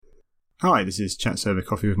Hi, this is Chats Over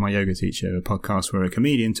Coffee with my yoga teacher, a podcast where a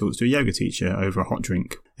comedian talks to a yoga teacher over a hot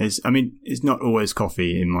drink. It's not always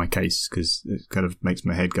coffee in my case, because it kind of makes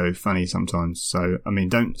my head go funny sometimes. So,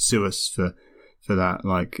 don't sue us for that.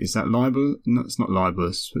 Like, is that libel? No, it's not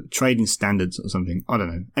libelous. Trading standards or something. I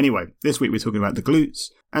don't know. Anyway, this week we're talking about the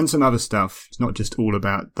glutes and some other stuff. It's not just all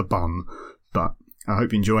about the bum, but I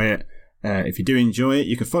hope you enjoy it. If you do enjoy it,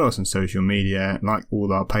 you can follow us on social media, like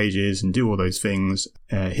all our pages and do all those things.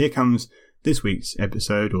 Here comes this week's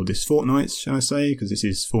episode, or this fortnight's, shall I say, because this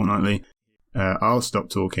is fortnightly. I'll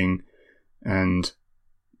stop talking and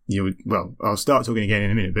I'll start talking again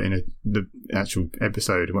in a minute, but in the actual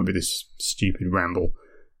episode, it won't be this stupid ramble.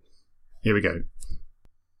 Here we go.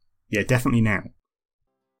 Yeah, definitely now.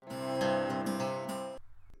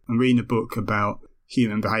 I'm reading a book about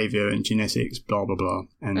human behaviour and genetics, blah, blah, blah.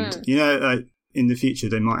 And, in the future,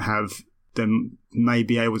 they may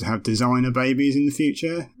be able to have designer babies in the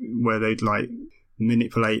future, where they'd,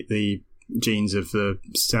 manipulate the genes of the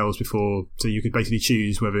cells before, so you could basically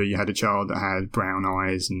choose whether you had a child that had brown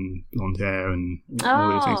eyes and blonde hair and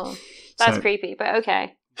all those things. That's creepy, but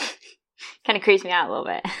okay. Kind of creeps me out a little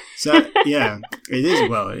bit. So, yeah, it is.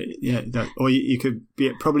 Well, or you could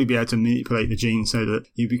probably be able to manipulate the genes so that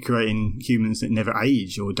you'd be creating humans that never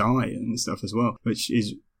age or die and stuff as well, which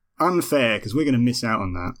is unfair because we're going to miss out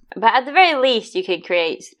on that. But at the very least, you could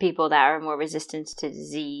create people that are more resistant to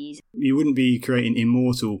disease. You wouldn't be creating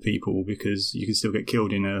immortal people because you could still get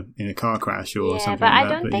killed in a car crash or something like that. I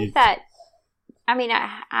don't think that. I mean,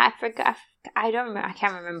 I forgot. I don't remember. I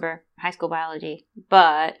can't remember high school biology,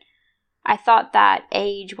 but I thought that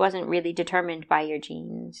age wasn't really determined by your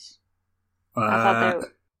genes. I thought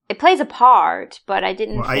it plays a part, but I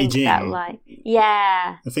didn't think aging. That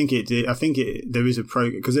yeah. I think it did. I think there is a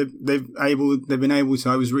program because they've been able to.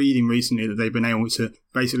 I was reading recently that they've been able to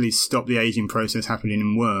basically stop the aging process happening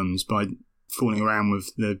in worms by fooling around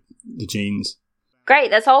with the genes.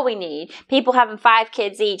 Great, that's all we need. People having 5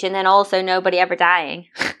 kids each, and then also nobody ever dying.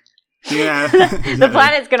 Yeah, exactly. The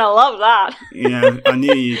planet's gonna love that. Yeah, I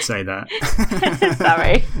knew you'd say that.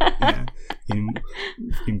 Sorry. Yeah,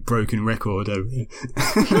 in broken record over here.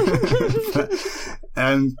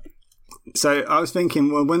 So I was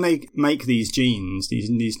thinking, well, when they make these genes, these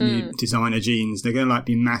new designer genes, they're going to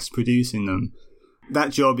be mass producing them. That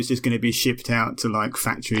job is just going to be shipped out to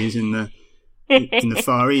factories in the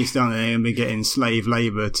Far East, aren't they? And be getting slave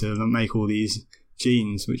labour to make all these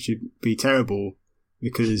genes, which would be terrible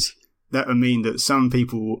because that would mean that some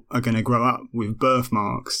people are going to grow up with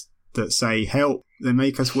birthmarks that say, help, they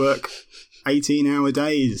make us work 18-hour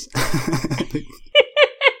days.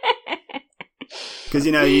 Because,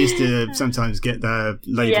 you used to sometimes get the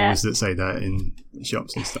labels that say that in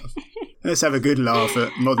shops and stuff. Let's have a good laugh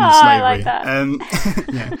at modern slavery. I like that.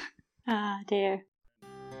 Yeah. Ah, dear.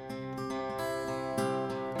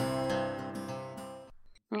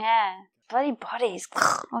 Yeah. Bloody bodies.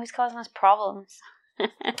 Always causing us problems.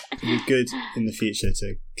 It'd be good in the future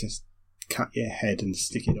to just cut your head and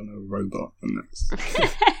stick it on a robot, and that's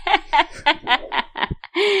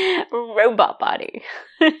robot body.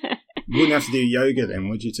 You wouldn't have to do yoga then,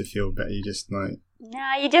 would you, to feel better? You just No,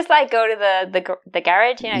 you just go to the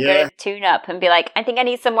garage, go to tune up and be like, I think I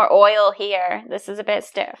need some more oil here. This is a bit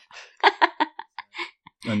stiff.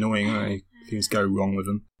 Annoying, right? Things go wrong with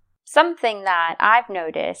them. Something that I've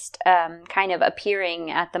noticed kind of appearing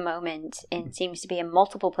at the moment and seems to be in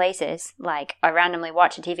multiple places, like I randomly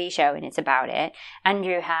watch a TV show and it's about it.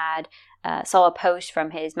 Andrew saw a post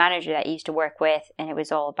from his manager that he used to work with and it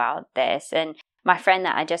was all about this. And my friend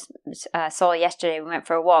that I just saw yesterday, we went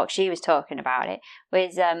for a walk, she was talking about it,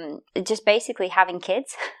 was just basically having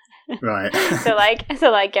kids. Right. so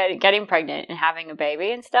getting pregnant and having a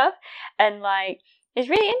baby and stuff. And it's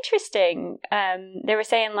really interesting. They were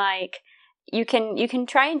saying you can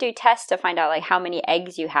try and do tests to find out how many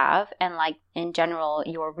eggs you have and in general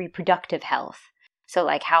your reproductive health. So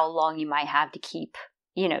how long you might have to keep,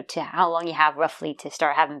 to how long you have roughly to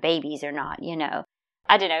start having babies or not,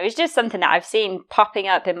 I don't know. It's just something that I've seen popping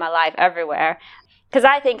up in my life everywhere. Because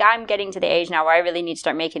I think I'm getting to the age now where I really need to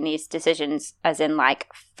start making these decisions, as in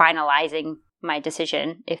finalizing my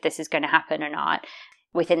decision if this is going to happen or not,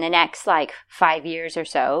 within the next 5 years or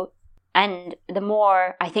so. And the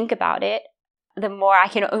more I think about it, the more I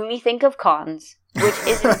can only think of cons, which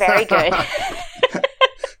isn't very good.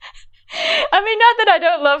 Not that I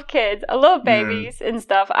don't love kids. I love babies and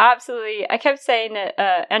stuff. Absolutely. I kept saying to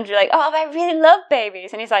Andrew, I really love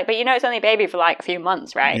babies. And he's like, but it's only a baby for a few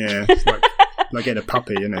months, right? Yeah, it's like getting a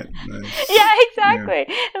puppy, isn't it? Yeah, exactly.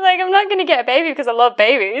 Yeah. I'm not going to get a baby because I love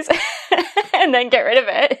babies and then get rid of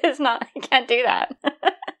it. It's not, I can't do that.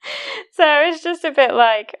 So it's just a bit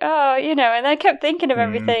like, oh, and I kept thinking of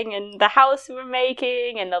everything and the house we were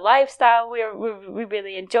making and the lifestyle we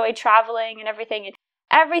really enjoyed traveling and everything. And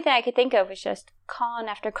everything I could think of was just con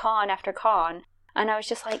after con after con. And I was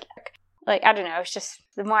just like, I don't know, it's just,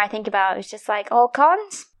 the more I think about it, it's just like, all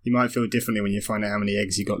cons? You might feel differently when you find out how many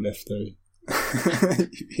eggs you got left, though.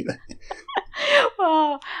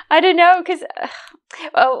 Well, I don't know, because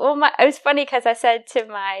it was funny because I said to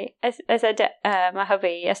my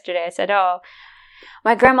hubby yesterday, I said, oh,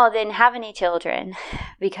 my grandma didn't have any children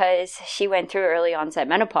because she went through early onset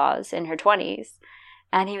menopause in her 20s.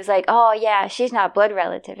 And he was like, oh yeah, she's not a blood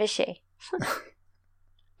relative, is she?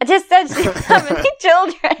 I just said she didn't have any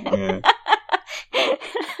children. Yeah.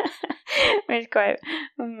 Which quite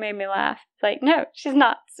made me laugh. Like, no, she's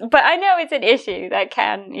not. But I know it's an issue that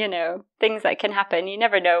can, things that can happen. You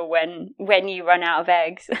never know when you run out of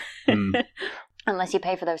eggs. Unless you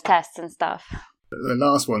pay for those tests and stuff. The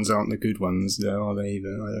last ones aren't the good ones, though, are they, either?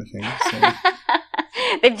 I don't think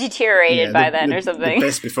so. They've deteriorated by then or something. The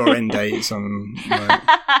best before end dates on them. Like,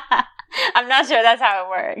 I'm not sure that's how it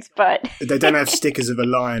works, but... They don't have stickers of a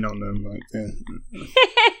lion on them.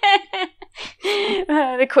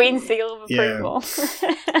 The Queen's seal of approval.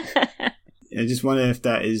 Yeah. I just wonder if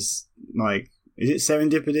that is, is it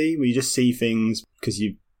serendipity, where you just see things because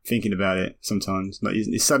you're thinking about it sometimes? Like,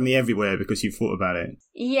 it's suddenly everywhere because you've thought about it.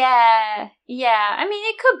 Yeah. I mean,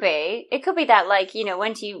 it could be. It could be that,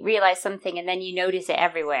 once you realize something and then you notice it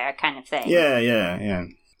everywhere kind of thing. Yeah.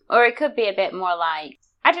 Or it could be a bit more like,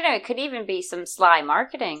 I don't know, it could even be some sly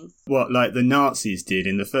marketing. What, like the Nazis did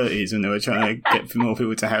in the 30s when they were trying to get more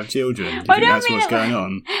people to have children? Do you think that's what's going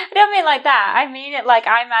on? I don't mean like that. I mean it like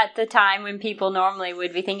I'm at the time when people normally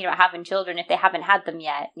would be thinking about having children if they haven't had them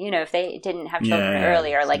yet. If they didn't have children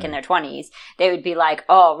earlier, in their 20s, they would be like,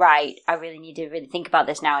 oh, right, I really need to really think about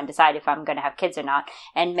this now and decide if I'm going to have kids or not.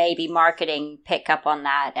 And maybe marketing pick up on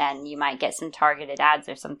that and you might get some targeted ads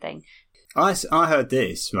or something. I heard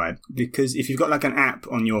this, right, because if you've got like an app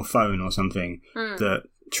on your phone or something that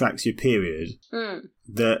tracks your period,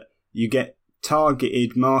 that you get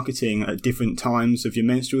targeted marketing at different times of your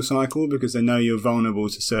menstrual cycle because they know you're vulnerable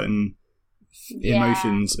to certain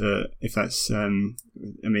emotions. If that's,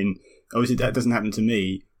 obviously that doesn't happen to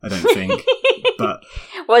me, I don't think. But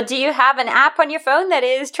well, do you have an app on your phone that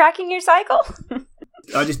is tracking your cycle?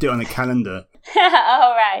 I just do it on a calendar.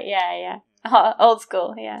 Oh, right, yeah. Oh, old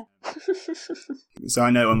school, yeah. So I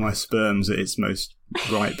know on my sperms that it's most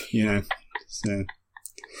ripe, So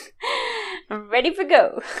I'm ready for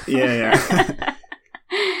go. Yeah.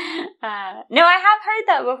 No, I have heard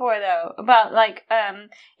that before though about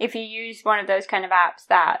if you use one of those kind of apps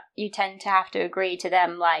that you tend to have to agree to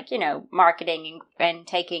them marketing and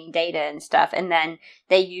taking data and stuff, and then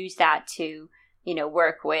they use that to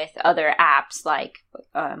work with other apps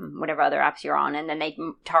whatever other apps you're on, and then they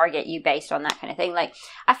target you based on that kind of thing.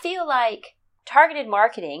 I feel like targeted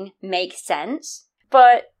marketing makes sense,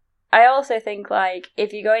 but I also think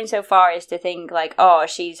if you're going so far as to think oh,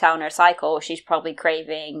 she's on her cycle, she's probably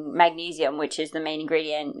craving magnesium, which is the main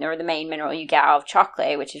ingredient or the main mineral you get out of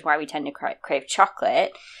chocolate, which is why we tend to crave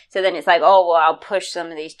chocolate. So then it's oh, well, I'll push some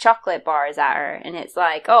of these chocolate bars at her, and it's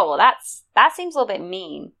oh, well, that seems a little bit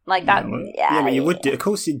mean. That. Yeah, but you would do. Of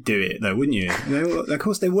course, you'd do it though, wouldn't you? Of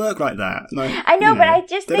course, they work like that. I know, but I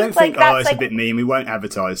just they think don't think that's it's a bit mean. We won't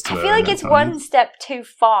advertise to her. I feel like it's one step too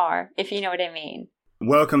far, if you know what I mean.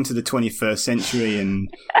 Welcome to the 21st century,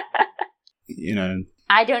 and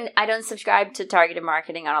I don't subscribe to targeted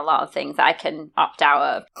marketing on a lot of things that I can opt out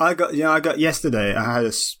of. I got yesterday. I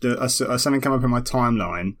had something come up in my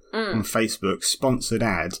timeline on Facebook, sponsored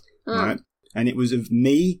ad, right? And it was of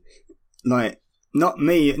me, not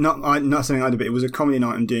something I did, but it was a comedy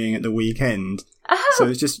night I'm doing at the weekend. Oh. So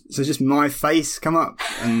it's just my face come up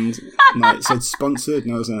and it said sponsored,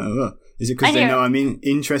 and I was like, oh. Is it because they know I'm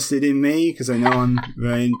interested in me? Because they know I'm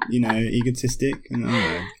very, egotistic? And I don't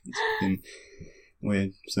know. It's been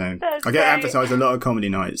weird. So I get advertised a lot of comedy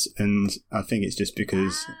nights, and I think it's just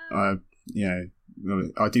because I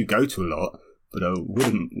do go to a lot, but I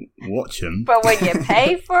wouldn't watch them. But when you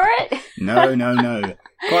pay for it? No.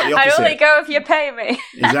 Quite the opposite. I only go if you pay me.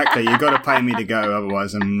 Exactly. You've got to pay me to go,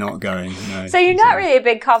 otherwise I'm not going. No. So you're not really a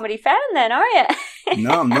big comedy fan then, are you?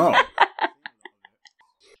 No, I'm not.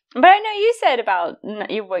 But I know you said about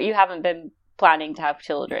you haven't been planning to have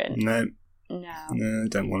children. No, I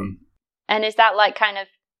don't want them. And is that kind of,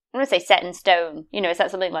 I'm going to say set in stone? Is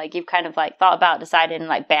that something you've kind of thought about, decided,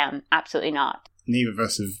 and bam, absolutely not? Neither of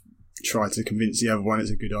us have tried to convince the other one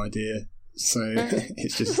it's a good idea. So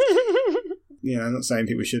it's just, I'm not saying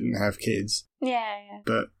people shouldn't have kids. Yeah.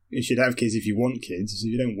 But you should have kids if you want kids.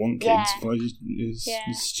 If you don't want kids,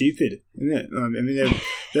 it's stupid, isn't it? I mean,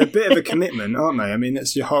 they're a bit of a commitment, aren't they? I mean,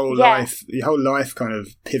 that's your whole life. Your whole life kind of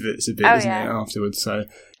pivots a bit, isn't it, afterwards? So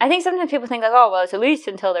I think sometimes people think like, oh, well, it's at least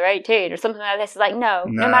until they're 18 or something like this. It's like, no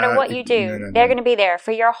matter what you do, they're going to be there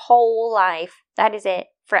for your whole life. That is it,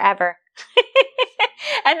 forever.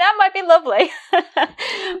 And that might be lovely,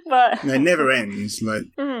 but it never ends. Like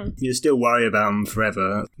you still worry about them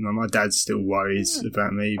forever. My dad still worries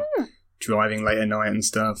about me driving late at night and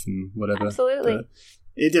stuff and whatever. Absolutely, but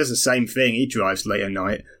he does the same thing. He drives late at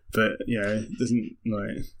night, but it doesn't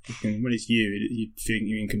when it's you think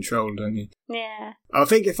you're in control, don't you? Yeah. I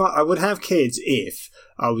think if I would have kids if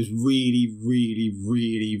I was really, really,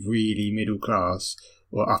 really, really middle class.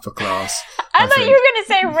 Or upper class. I thought you were going to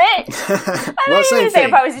say rich. I thought you were going to say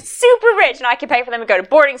if I was super rich and I could pay for them to go to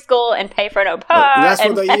boarding school and pay for an au pair. That's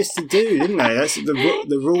what they used to do, didn't they? That's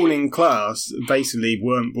the ruling class basically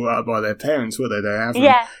weren't brought up by their parents, were they? They have them.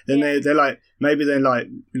 Yeah. Then they're like, maybe they like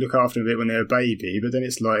look after them a bit when they're a baby, but then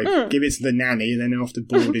it's like, give it to the nanny and then they're off to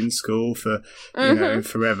boarding school for,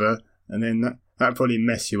 forever. And then that'd probably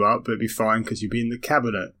mess you up, but it'd be fine because you'd be in the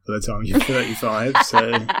cabinet by the time you're 35.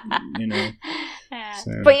 So, Yeah.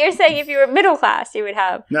 So. But you're saying if you were middle class, you would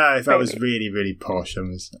have... No, if I was really, really posh, I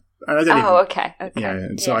was... okay. Yeah,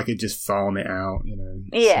 so I could just farm it out,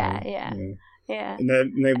 Yeah. And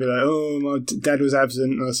they'd be like, oh, my dad was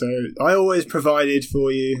absent. And I say, I always provided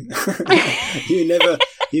for you. you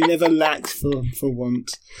never lacked for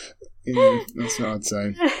want. That's what I'd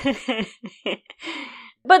say.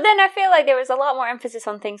 But then I feel like there was a lot more emphasis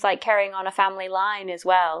on things like carrying on a family line as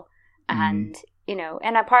well. And,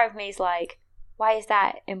 and a part of me is like, why is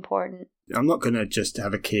that important? I'm not going to just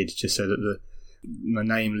have a kid just so that my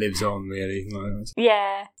name lives on, really.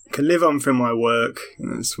 Yeah. I can live on from my work.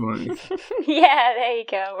 That's why. Yeah, there you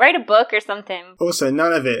go. Write a book or something. Also,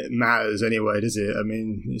 none of it matters anyway, does it? I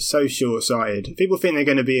mean, it's so short-sighted. People think they're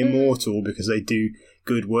going to be immortal because they do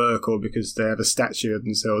good work or because they have a statue of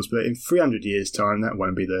themselves, but in 300 years' time, that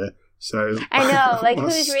won't be there. So I know, like,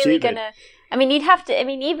 who's really going to... I mean,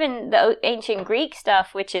 even the ancient Greek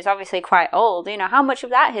stuff, which is obviously quite old, how much of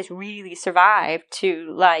that has really survived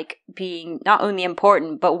to, like, being not only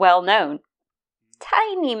important, but well-known?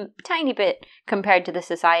 Tiny bit compared to the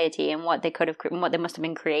society and what they must have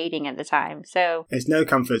been creating at the time. So it's no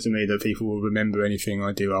comfort to me that people will remember anything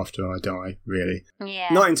I do after I die, really. Yeah.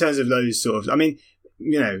 Not in terms of those sort of... I mean...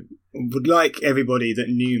 would like everybody that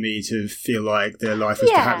knew me to feel like their life was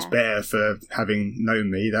perhaps better for having known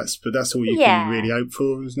me. That's all you can really hope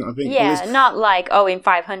for, isn't it? I think. Yeah, not like, in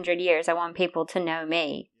 500 years I want people to know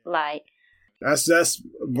me. Like that's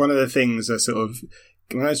one of the things I sort of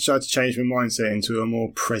when I tried to change my mindset into a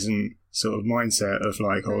more present sort of mindset of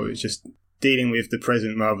like, it's just dealing with the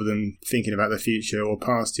present rather than thinking about the future or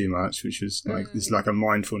past too much, which was like it's like a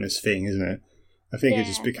mindfulness thing, isn't it? I think it's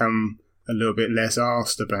just become a little bit less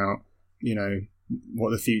asked about,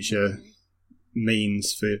 what the future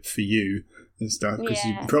means for you and stuff, because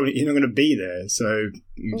you're not going to be there. So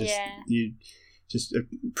you just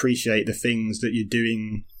appreciate the things that you're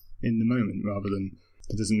doing in the moment, rather than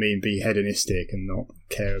it doesn't mean be hedonistic and not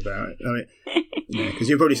care about it. I mean, because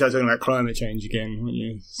you'll probably start talking about climate change again, won't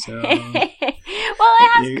you? So, well,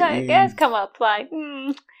 it has come up. Like,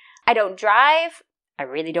 I don't drive. I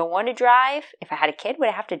really don't want to drive. If I had a kid, would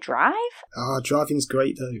I have to drive? Driving's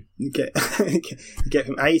great though. You get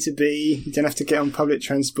from A to B. You don't have to get on public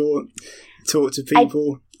transport. Talk to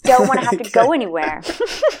people. I don't want to have to go anywhere.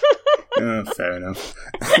 Fair enough.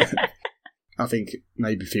 I think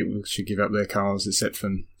maybe people should give up their cars, except for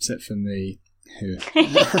me.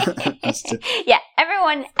 Yeah,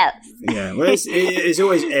 everyone else. Yeah, well, it's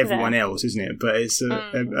always everyone else, isn't it? But I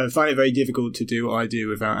find it very difficult to do what I do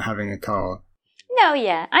without having a car. No,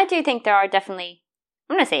 yeah. I do think there are definitely,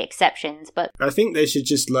 I'm going to say exceptions, but... I think they should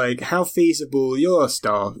just, how feasible, you're a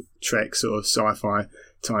Star Trek sort of sci-fi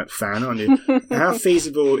type fan, aren't you? How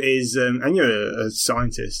feasible is, and you're a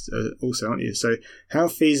scientist also, aren't you? So how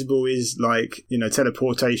feasible is,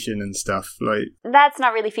 teleportation and stuff? That's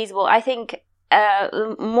not really feasible. I think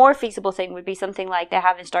a more feasible thing would be something like they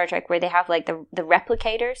have in Star Trek where they have, the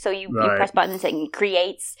replicator. So you press buttons and it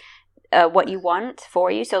creates... what you want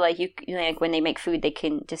for you. So when they make food, they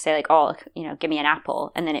can just say give me an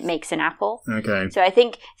apple, and then it makes an apple. Okay. So I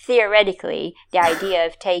think theoretically, the idea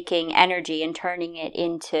of taking energy and turning it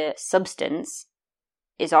into substance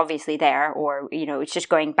is obviously there, or it's just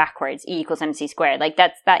going backwards. E equals mc squared.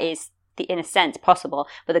 That is in a sense possible,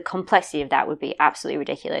 but the complexity of that would be absolutely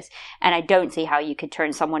ridiculous. And I don't see how you could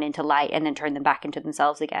turn someone into light and then turn them back into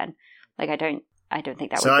themselves again. I don't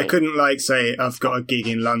think that so would I be. couldn't like say I've got a gig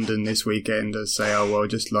in London this weekend and say, oh well,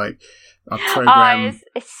 just like a Oh, program.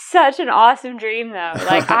 it's such an awesome dream, though.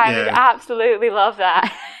 Like, I would absolutely love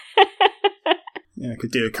that. Yeah, I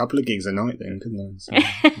could do a couple of gigs a night then, couldn't I? So,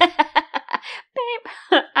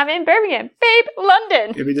 Babe, I'm in Birmingham. Babe,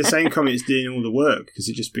 London. it'd be the same comics doing all the work because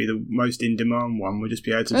it'd just be the most in demand one. We'd just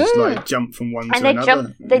be able to just like jump from one to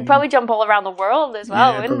another. They'd probably jump all around the world as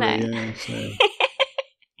well, wouldn't probably, they? Yeah, so.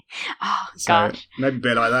 Oh, So gosh. maybe a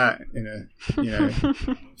bit like that in a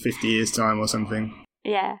 50 years time or something.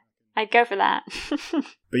 Yeah, I'd go for that.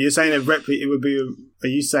 But you're saying it would be. Are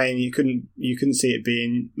you saying you couldn't see it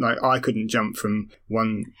being like I couldn't jump from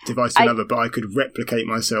one device to another, but I could replicate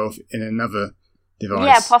myself in another device?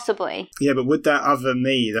 Yeah, possibly. Yeah, but would that other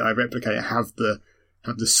me that I replicate have the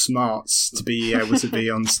smarts to be able to be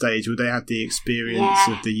on stage? Would they have the experience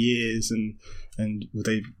of the years and would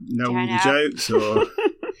they know all the jokes or?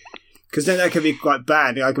 Because then that could be quite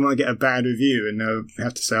bad. I might get a bad review and they'll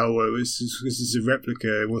have to say, oh, well, this is a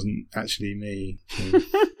replica. It wasn't actually me.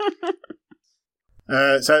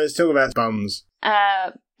 So let's talk about bums.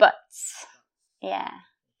 Butts. Yeah.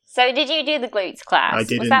 So did you do the glutes class? I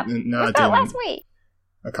didn't. I didn't. last week?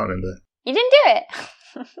 I can't remember. You didn't do it?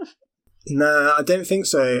 No, I don't think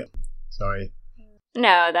so. Sorry.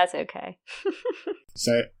 No, that's okay.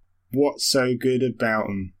 So what's so good about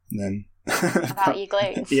them then? About your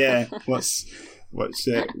glutes? Yeah. What's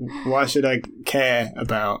why should I care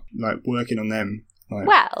about like working on them? Like,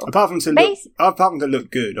 well, apart from to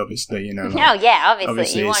look good, obviously, you know. Like, oh yeah,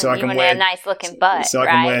 obviously you want, so you want a nice looking butt, so I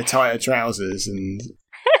can wear tighter trousers and.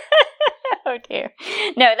 Oh dear.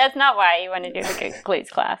 No, that's not why you want to do the glutes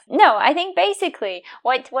class. No, I think basically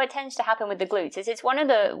what tends to happen with the glutes is it's one of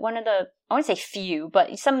the I want to say few,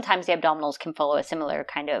 but sometimes the abdominals can follow a similar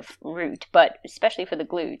kind of route, but especially for the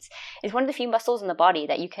glutes, it's one of the few muscles in the body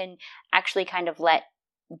that you can actually kind of let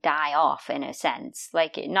die off in a sense.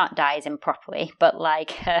 Like, not die as in properly, but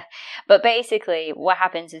like but basically what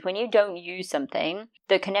happens is when you don't use something,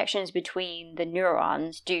 the connections between the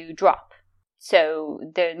neurons do drop. So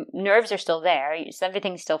the nerves are still there, so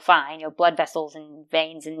everything's still fine, your blood vessels and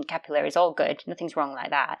veins and capillaries, all good, nothing's wrong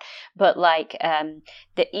like that. But like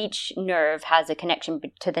each nerve has a connection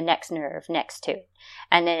to the next nerve next to it.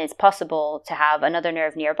 And then it's possible to have another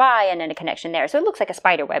nerve nearby and then a connection there. So it looks like a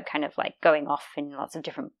spider web kind of like going off in lots of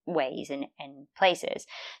different ways and places.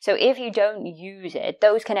 So if you don't use it,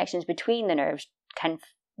 those connections between the nerves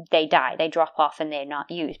they die, they drop off and they're not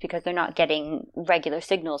used because they're not getting regular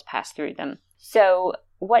signals passed through them. So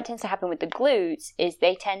what tends to happen with the glutes is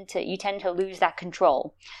you tend to lose that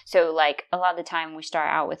control. So like a lot of the time we start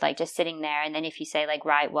out with like just sitting there, and then if you say like,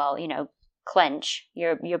 right, well, you know, clench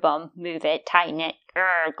your bum, move it, tighten it,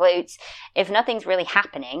 glutes. If nothing's really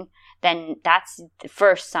happening, then that's the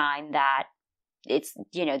first sign that it's,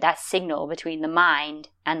 you know, that signal between the mind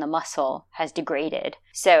and the muscle has degraded.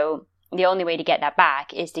 So the only way to get that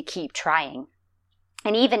back is to keep trying.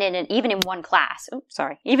 And even in one class,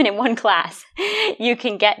 you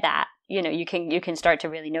can get that. You know, you can start to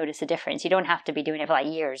really notice a difference. You don't have to be doing it for like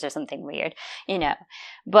years or something weird, you know.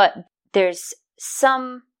 But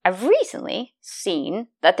I've recently seen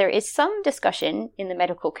that there is some discussion in the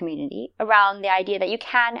medical community around the idea that you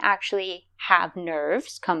can actually have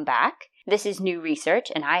nerves come back. This is new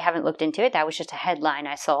research, and I haven't looked into it. That was just a headline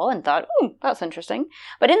I saw and thought, that's interesting.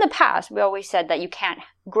 But in the past, we always said that you can't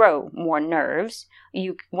grow more nerves.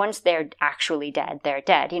 Once they're actually dead, they're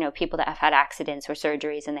dead. You know, people that have had accidents or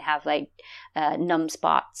surgeries and they have like numb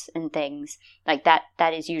spots and things like that,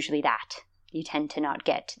 that is usually that. You tend to not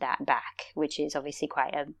get that back, which is obviously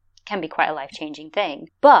can be quite a life-changing thing.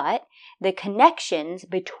 But the connections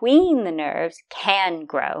between the nerves can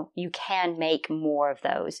grow. You can make more of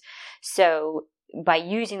those. So by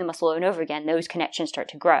using the muscle over and over again, those connections start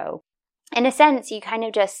to grow. In a sense, you kind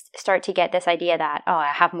of just start to get this idea that,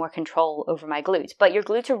 I have more control over my glutes. But your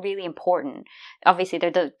glutes are really important. Obviously,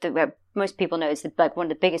 they're most people know it's like one of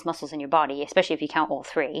the biggest muscles in your body, especially if you count all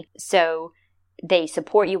three. So they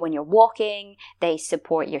support you when you're walking, they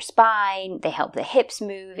support your spine, they help the hips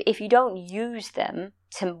move. If you don't use them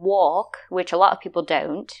to walk, which a lot of people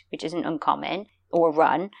don't, which isn't uncommon, or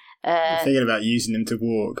run. I'm thinking about using them to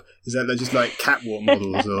walk. Is that just like catwalk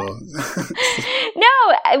models or?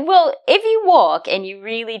 No, well, if you walk and you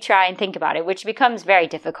really try and think about it, which becomes very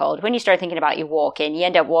difficult when you start thinking about your walking, you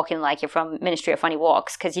end up walking like you're from Ministry of Funny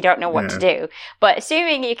Walks because you don't know what to do. But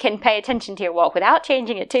assuming you can pay attention to your walk without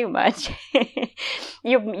changing it too much,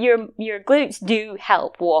 your glutes do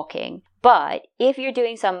help walking. But if you're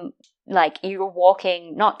doing like you're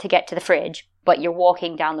walking not to get to the fridge, but you're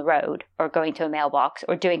walking down the road or going to a mailbox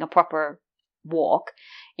or doing a proper walk,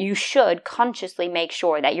 you should consciously make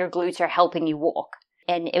sure that your glutes are helping you walk.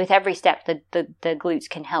 And with every step, the glutes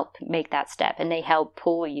can help make that step, and they help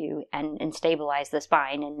pull you and stabilize the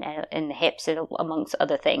spine and the hips, amongst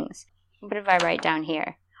other things. What did I write down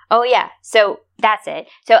here? Oh, yeah. So that's it.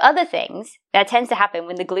 So other things that tends to happen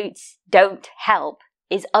when the glutes don't help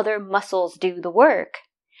is other muscles do the work.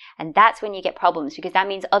 And that's when you get problems, because that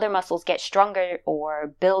means other muscles get stronger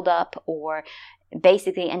or build up or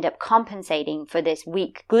basically end up compensating for this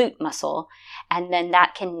weak glute muscle. And then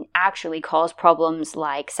that can actually cause problems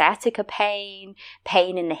like sciatica pain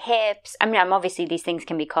in the hips. I mean, obviously these things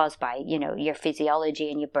can be caused by, your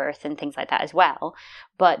physiology and your birth and things like that as well.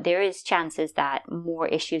 But there is chances that more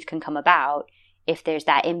issues can come about if there's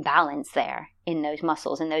that imbalance there in those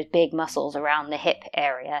muscles, in those big muscles around the hip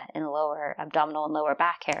area, in the lower abdominal and lower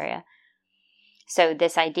back area. So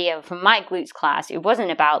this idea from my glutes class, it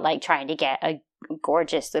wasn't about like trying to get a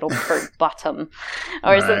gorgeous little fruit bottom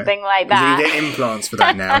or something like that. You can get implants for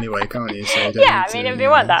that now anyway, can't you? So yeah, I mean, if you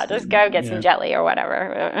want that, just go get some jelly or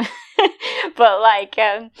whatever. But like,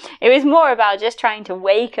 it was more about just trying to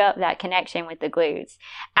wake up that connection with the glutes.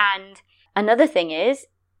 And another thing is,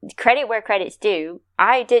 credit where credit's due,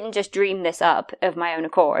 I didn't just dream this up of my own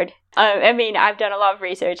accord. I mean, I've done a lot of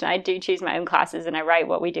research and I do choose my own classes and I write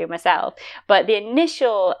what we do myself. But the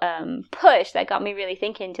initial push that got me really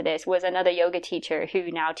thinking to this was another yoga teacher who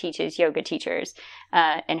now teaches yoga teachers.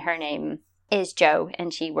 And her name is Jo,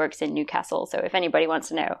 and she works in Newcastle. So if anybody wants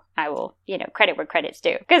to know, I will, credit where credit's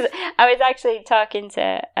due. Because I was actually talking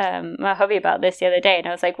to my hubby about this the other day, and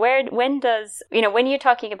I was like, when does, when you're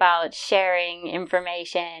talking about sharing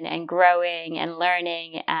information and growing and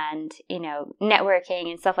learning and,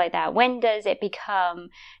 networking and stuff like that, when does it become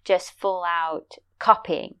just full out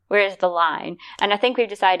copying? Where is the line? And I think we've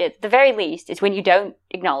decided the very least is when you don't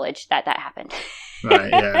acknowledge that happened.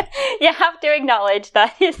 Right, yeah. You have to acknowledge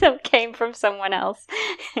that it came from someone else.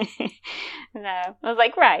 No, I was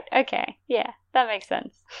like, right, okay, yeah, that makes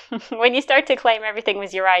sense. When you start to claim everything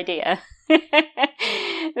was your idea,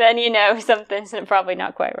 then something's probably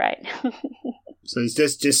not quite right. So it's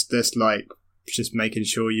just this, like, just making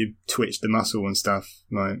sure you twitch the muscle and stuff,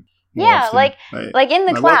 like. Yeah, like in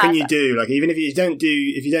the class. What can you do? Like, even if you don't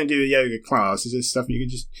do a yoga class, is there stuff you can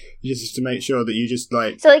just to make sure that you just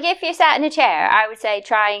like. So, like, if you're sat in a chair, I would say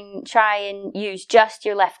try and use just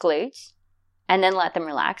your left glutes, and then let them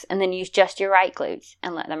relax, and then use just your right glutes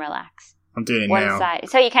and let them relax. I'm doing it one now. Side,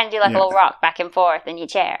 so you can do like a little rock back and forth in your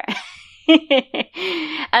chair.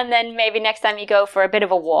 And then maybe next time you go for a bit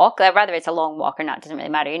of a walk, whether it's a long walk or not, doesn't really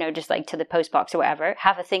matter, just like to the post box or whatever,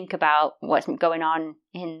 have a think about what's going on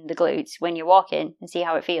in the glutes when you're walking and see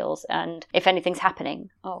how it feels and if anything's happening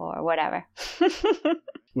or whatever.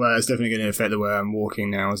 Well, it's definitely going to affect the way I'm walking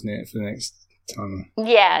now, isn't it, for the next time?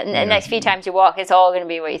 Yeah, the next few times you walk, it's all going to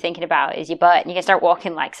be what you're thinking about is your butt, and you can start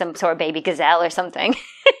walking like some sort of baby gazelle or something.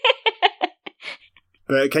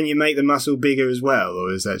 But can you make the muscle bigger as well,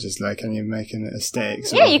 or is that just like, can you make an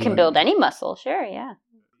aesthetic? Yeah, you can build any muscle, sure, yeah.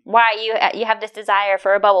 Why you have this desire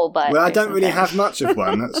for a bubble butt? Well, I don't really have much of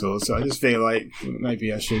one, that's all. So I just feel like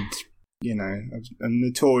maybe I should, and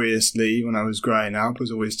notoriously, when I was growing up, I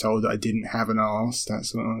was always told that I didn't have an arse.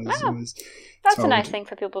 That's what I was always That's told. a nice thing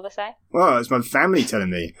for people to say. Well, it's my family telling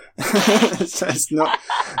me. So it's not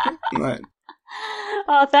like...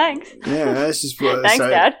 Oh, thanks. Yeah, that's just what... Thanks,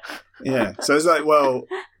 Dad. Yeah, so it's like, well,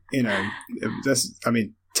 that's... I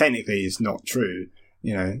mean, technically it's not true,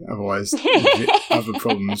 otherwise other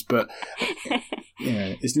problems, but,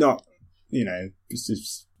 it's not, it's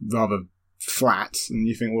just rather flat, and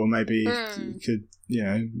you think, well, maybe you could,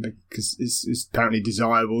 because it's apparently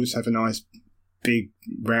desirable to have a nice big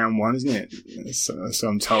round one, isn't it? So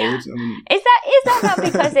I'm told. Is that not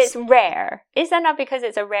because it's rare? Is that not because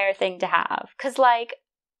it's a rare thing to have? Because, like,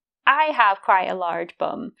 I have quite a large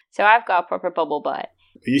bum, so I've got a proper bubble butt.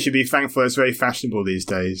 You should be thankful it's very fashionable these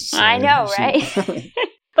days. So I know, right?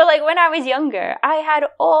 But, like, when I was younger, I had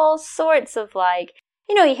all sorts of, like,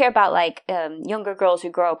 you hear about, like, younger girls who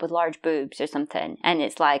grow up with large boobs or something, and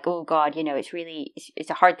it's like, oh, God, it's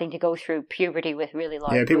a hard thing to go through puberty with really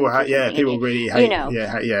large boobs. People really hate,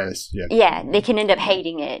 Yeah, they can end up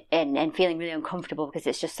hating it and feeling really uncomfortable because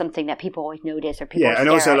it's just something that people always notice or people and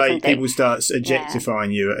also, like, something. people start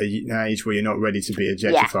objectifying you at an age where you're not ready to be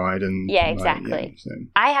objectified. Yeah, exactly. So.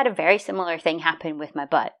 I had a very similar thing happen with my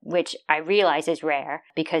butt, which I realize is rare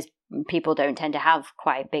because people don't tend to have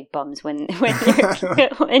quite big bums when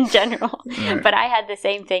you're in general. Right. But I had the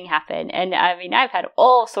same thing happen. And I mean, I've had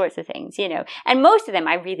all sorts of things, you know, and most of them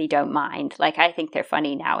I really don't mind. Like, I think they're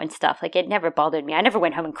funny now and stuff. Like, it never bothered me. I never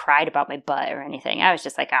went home and cried about my butt or anything. I was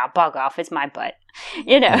just like, bug off. It's my butt,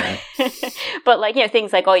 you know. Right. But like, you know,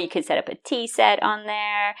 things like, you could set up a tea set on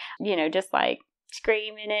there, you know, just like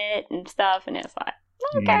screaming it and stuff. And it's like,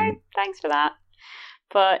 okay, thanks for that.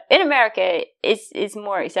 But in America, it's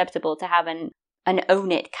more acceptable to have an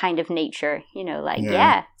own it kind of nature, you know, like,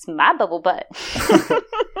 it's my bubble butt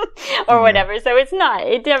or whatever. So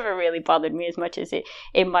it never really bothered me as much as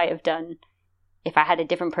it might have done if I had a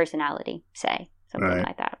different personality, say, something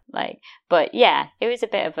like that. Like, but yeah, it was a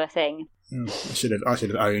bit of a thing. I should have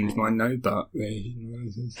owned my no butt.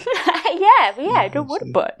 What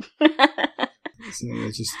a butt. So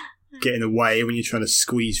just get in the way when you're trying to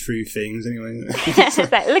squeeze through things anyway. It's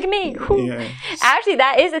like, look at me. Yeah. Actually,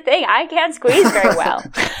 that is a thing. I can't squeeze very well.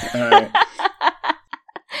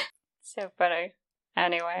 So funny.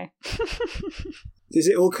 Anyway. Does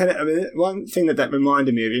it all kind of, I mean, one thing that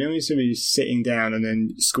reminded me of, you know, when somebody's sitting down and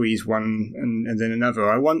then squeeze one and then another.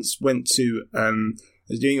 I once went to, I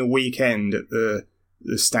was doing a weekend at the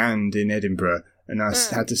Stand in Edinburgh. And I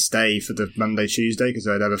had to stay for the Monday, Tuesday because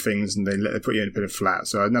I had other things, and they put you in a bit of flat.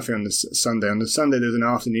 So I had nothing on the Sunday. On the Sunday, there was an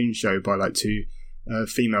afternoon show by like two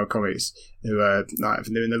female comics who are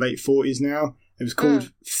they're in the late 40s now. It was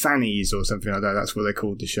called Fannies or something like that. That's what they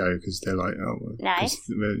called the show because they're like, nice.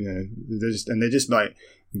 You know, they're just like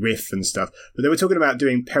riff and stuff. But they were talking about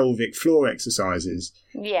doing pelvic floor exercises.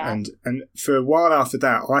 Yeah. And for a while after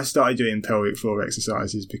that, I started doing pelvic floor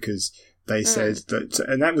exercises because they said that,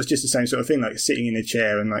 and that was just the same sort of thing, like sitting in a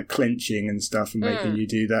chair and like clenching and stuff and making you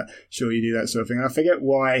do that. Sure, you do that sort of thing. And I forget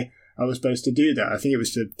why I was supposed to do that. I think it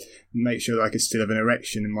was to make sure that I could still have an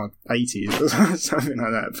erection in my 80s or something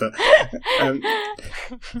like that. But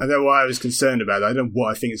I don't know why I was concerned about it. I don't know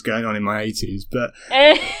what I think is going on in my 80s, but.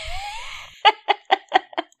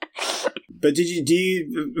 But do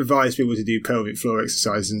you advise people to do pelvic floor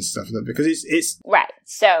exercises and stuff like that? Because it's right.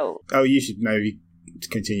 So you should maybe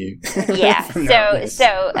continue. Yeah.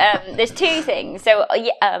 So there's two things. So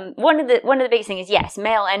one of the biggest things is, yes,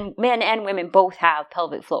 men and women both have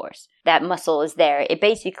pelvic floors. That muscle is there. It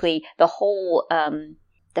basically the whole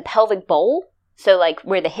the pelvic bowl. So like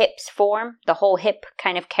where the hips form, the whole hip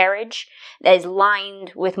kind of carriage that is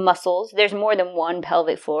lined with muscles. There's more than one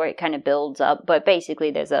pelvic floor. It kind of builds up, but basically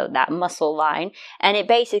there's that muscle line, and it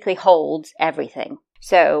basically holds everything.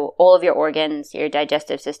 So all of your organs, your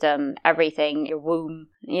digestive system, everything, your womb,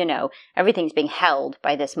 you know, everything's being held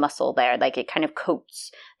by this muscle there. Like it kind of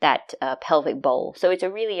coats that pelvic bowl. So it's a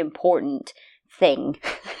really important thing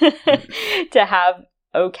to have.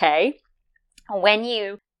 Okay. When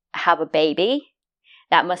you have a baby,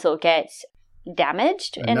 that muscle gets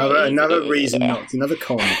damaged. Another reason not. Another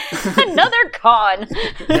con. Another con.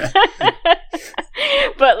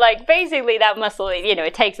 But like basically that muscle, you know,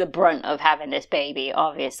 it takes the brunt of having this baby,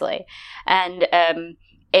 obviously. And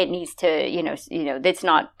it needs to, you know,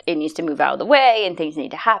 it needs to move out of the way and things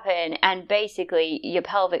need to happen. And basically your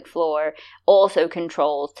pelvic floor also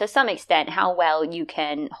controls to some extent how well you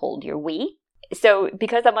can hold your wee. So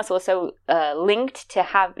because that muscle is so linked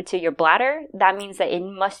to your bladder, that means that it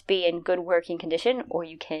must be in good working condition or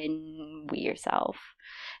you can wee yourself.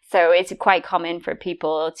 So it's quite common for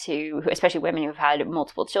people to, especially women who've had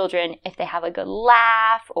multiple children, if they have a good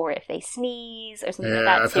laugh or if they sneeze or something like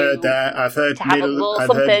that. I've heard that. I've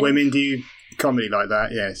heard women do comedy like that.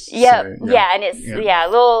 Yes. Yeah. So, and it's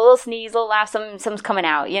little sneeze, little laugh. Some's coming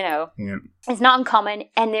out. You know. Yeah. It's not uncommon,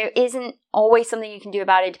 and there isn't always something you can do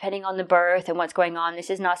about it depending on the birth and what's going on. This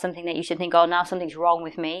is not something that you should think, now something's wrong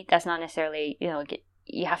with me. That's not necessarily, you know.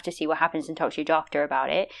 You have to see what happens and talk to your doctor about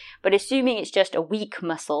it. But assuming it's just a weak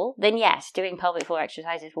muscle, then yes, doing pelvic floor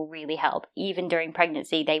exercises will really help. Even during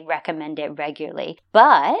pregnancy, they recommend it regularly.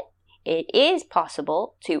 But it is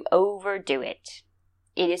possible to overdo it.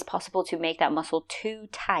 It is possible to make that muscle too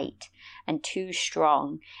tight and too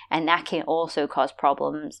strong. And that can also cause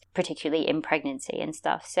problems, particularly in pregnancy and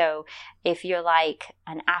stuff. So if you're like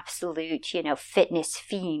an absolute, you know, fitness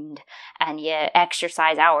fiend and you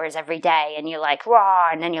exercise hours every day and you're like, raw,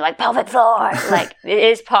 and then you're like, pelvic floor, like it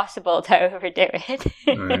is possible to overdo it.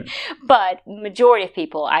 Right. But majority of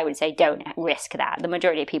people, I would say, don't risk that. The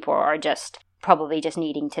majority of people are probably just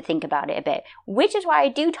needing to think about it a bit, which is why I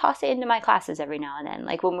do toss it into my classes every now and then.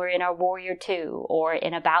 Like when we're in our warrior 2 or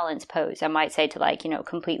in a balance pose, I might say to like, you know,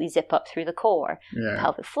 completely zip up through the core,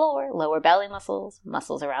 pelvic floor, lower belly muscles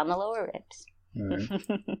around the lower ribs. Right.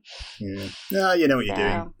 Yeah. No, you know what you're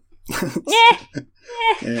doing. Yeah.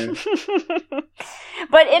 Yeah.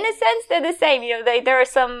 But in a sense, they're the same. There are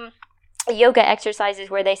some yoga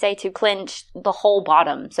exercises where they say to clench the whole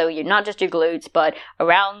bottom, so you're not just your glutes, but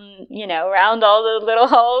around all the little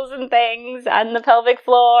holes and things, and the pelvic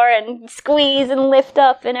floor, and squeeze and lift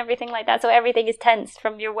up and everything like that. So everything is tense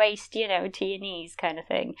from your waist, to your knees, kind of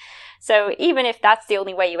thing. So even if that's the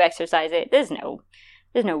only way you exercise it, there's no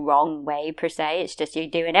wrong way per se. It's just you're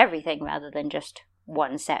doing everything rather than just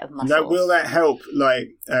one set of muscles. Now, will that help? Like,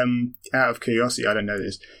 out of curiosity, I don't know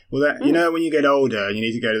this. Will that, when you get older and you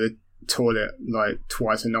need to go to the toilet like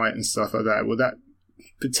twice a night and stuff like that, will that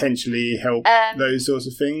potentially help those sorts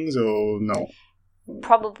of things or not?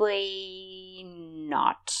 Probably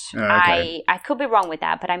not. Okay. I could be wrong with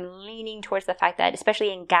that, but I'm leaning towards the fact that,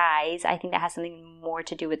 especially in guys, I think that has something more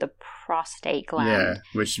to do with the prostate gland. Yeah,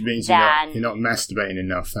 which means you're not masturbating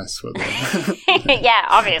enough. That's what. Yeah,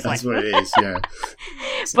 obviously. That's what it is. Yeah.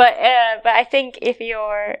 So. But I think if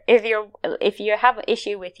you have an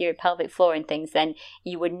issue with your pelvic floor and things, then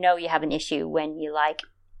you would know you have an issue when you like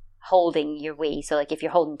holding your wee. So like if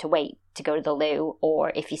you're holding to wait to go to the loo,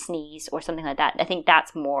 or if you sneeze or something like that, I think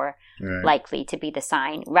that's more likely to be the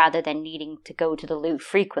sign rather than needing to go to the loo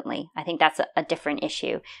frequently. I think that's a different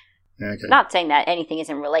issue. Okay. Not saying that anything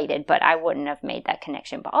isn't related, but I wouldn't have made that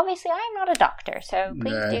connection. But obviously, I am not a doctor, so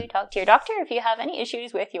please do talk to your doctor if you have any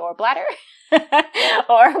issues with your bladder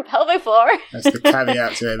or pelvic floor. That's the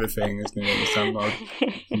caveat to everything, isn't it?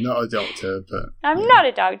 I'm not a doctor, but... I'm not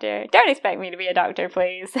a doctor. Don't expect me to be a doctor,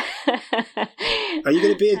 please. Are you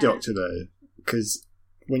going to be a doctor, though? Because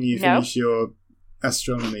when you finish your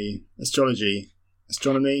astrology...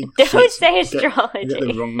 Don't say astrology.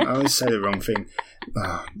 I always say the wrong thing.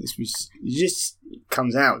 It just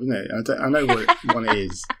comes out, doesn't it? I know what one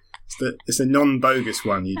is. It's a non-bogus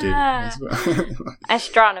one you do.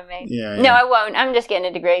 Astronomy. Yeah. No, I won't. I'm just getting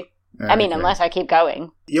a degree. I mean, unless I keep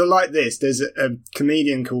going. You're like this. There's a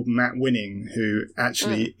comedian called Matt Winning who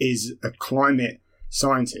actually is a climate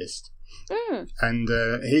scientist. And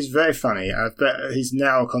he's very funny. I bet he's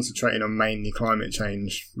now concentrating on mainly climate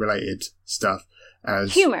change related stuff.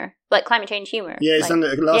 As humor, like climate change humor. Yeah, it's the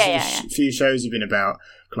last few shows have been about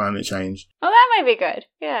climate change. Oh, that might be good.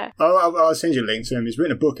 Yeah. I'll send you a link to him. He's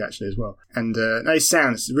written a book actually as well. And he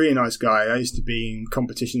sounds a really nice guy. I used to be in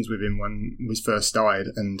competitions with him when we first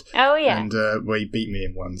started, and where he beat me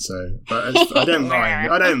in one. So, but I don't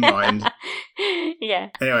mind. I don't mind. Yeah.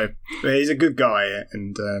 Anyway, but he's a good guy,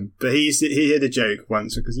 and but he had a joke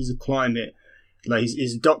once because he's a climate, like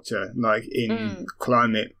he's a doctor, like in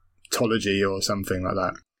climatology or something like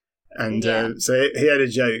that. And so he had a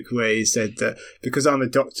joke where he said that because I'm a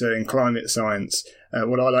doctor in climate science,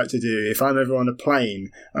 what I like to do, if I'm ever on a plane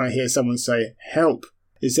and I hear someone say, "Help,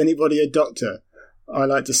 is anybody a doctor?" I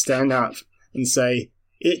like to stand up and say,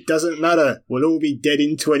 "It doesn't matter, we'll all be dead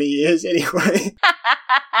in 20 years anyway."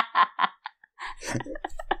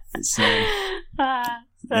 That's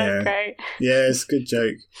great. Yeah, it's a good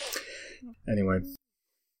joke. Anyway.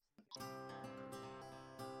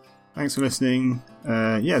 Thanks for listening.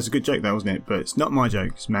 It's a good joke that, wasn't it? But it's not my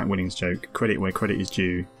joke, it's Matt Winning's joke. Credit where credit is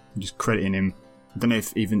due. I'm just crediting him. I don't know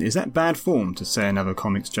if even... Is that bad form to say another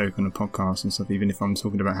comics joke on a podcast and stuff, even if I'm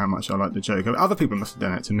talking about how much I like the joke? Other people must have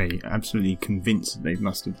done that to me. Absolutely convinced they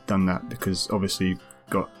must have done that because obviously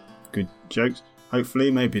got good jokes.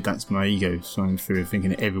 Hopefully, maybe that's my ego showing through thinking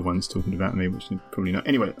that everyone's talking about me, which is probably not.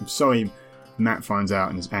 Anyway, I'm sorry Matt finds out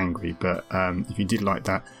and is angry, but if you did like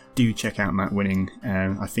that, do check out Matt Winning.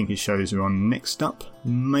 I think his shows are on Next Up.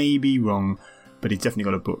 Maybe wrong, but he's definitely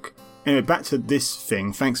got a book. Anyway, back to this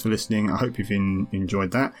thing. Thanks for listening. I hope you've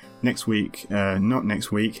enjoyed that. Next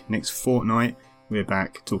fortnight, we're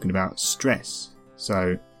back talking about stress.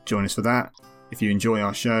 So join us for that. If you enjoy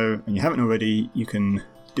our show and you haven't already, you can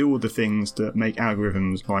do all the things that make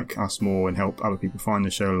algorithms like us more and help other people find the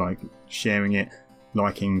show, like sharing it,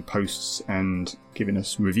 liking posts and giving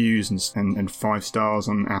us reviews and 5 stars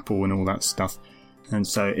on Apple and all that stuff. And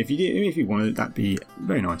so if you wanted, that'd be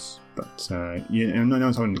very nice. But no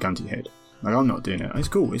one's holding the gun to your head. Like, I'm not doing it. It's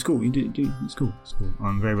cool. You do it. It's cool.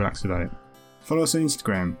 I'm very relaxed about it. Follow us on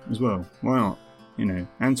Instagram as well. Why not?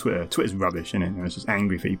 And Twitter. Twitter's rubbish, isn't it? It's just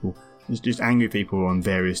angry people. It's just angry people on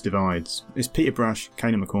various divides. It's Peter Brush,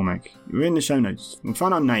 Kayla McCormack. We're in the show notes. You'll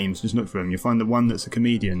find our names, just look for them. You'll find the one that's a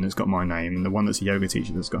comedian that's got my name, and the one that's a yoga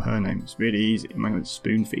teacher that's got her name. It's really easy. I'm going to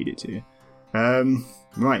spoon feed it to you.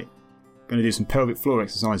 Right. Going to do some pelvic floor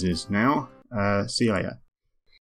exercises now. See you later.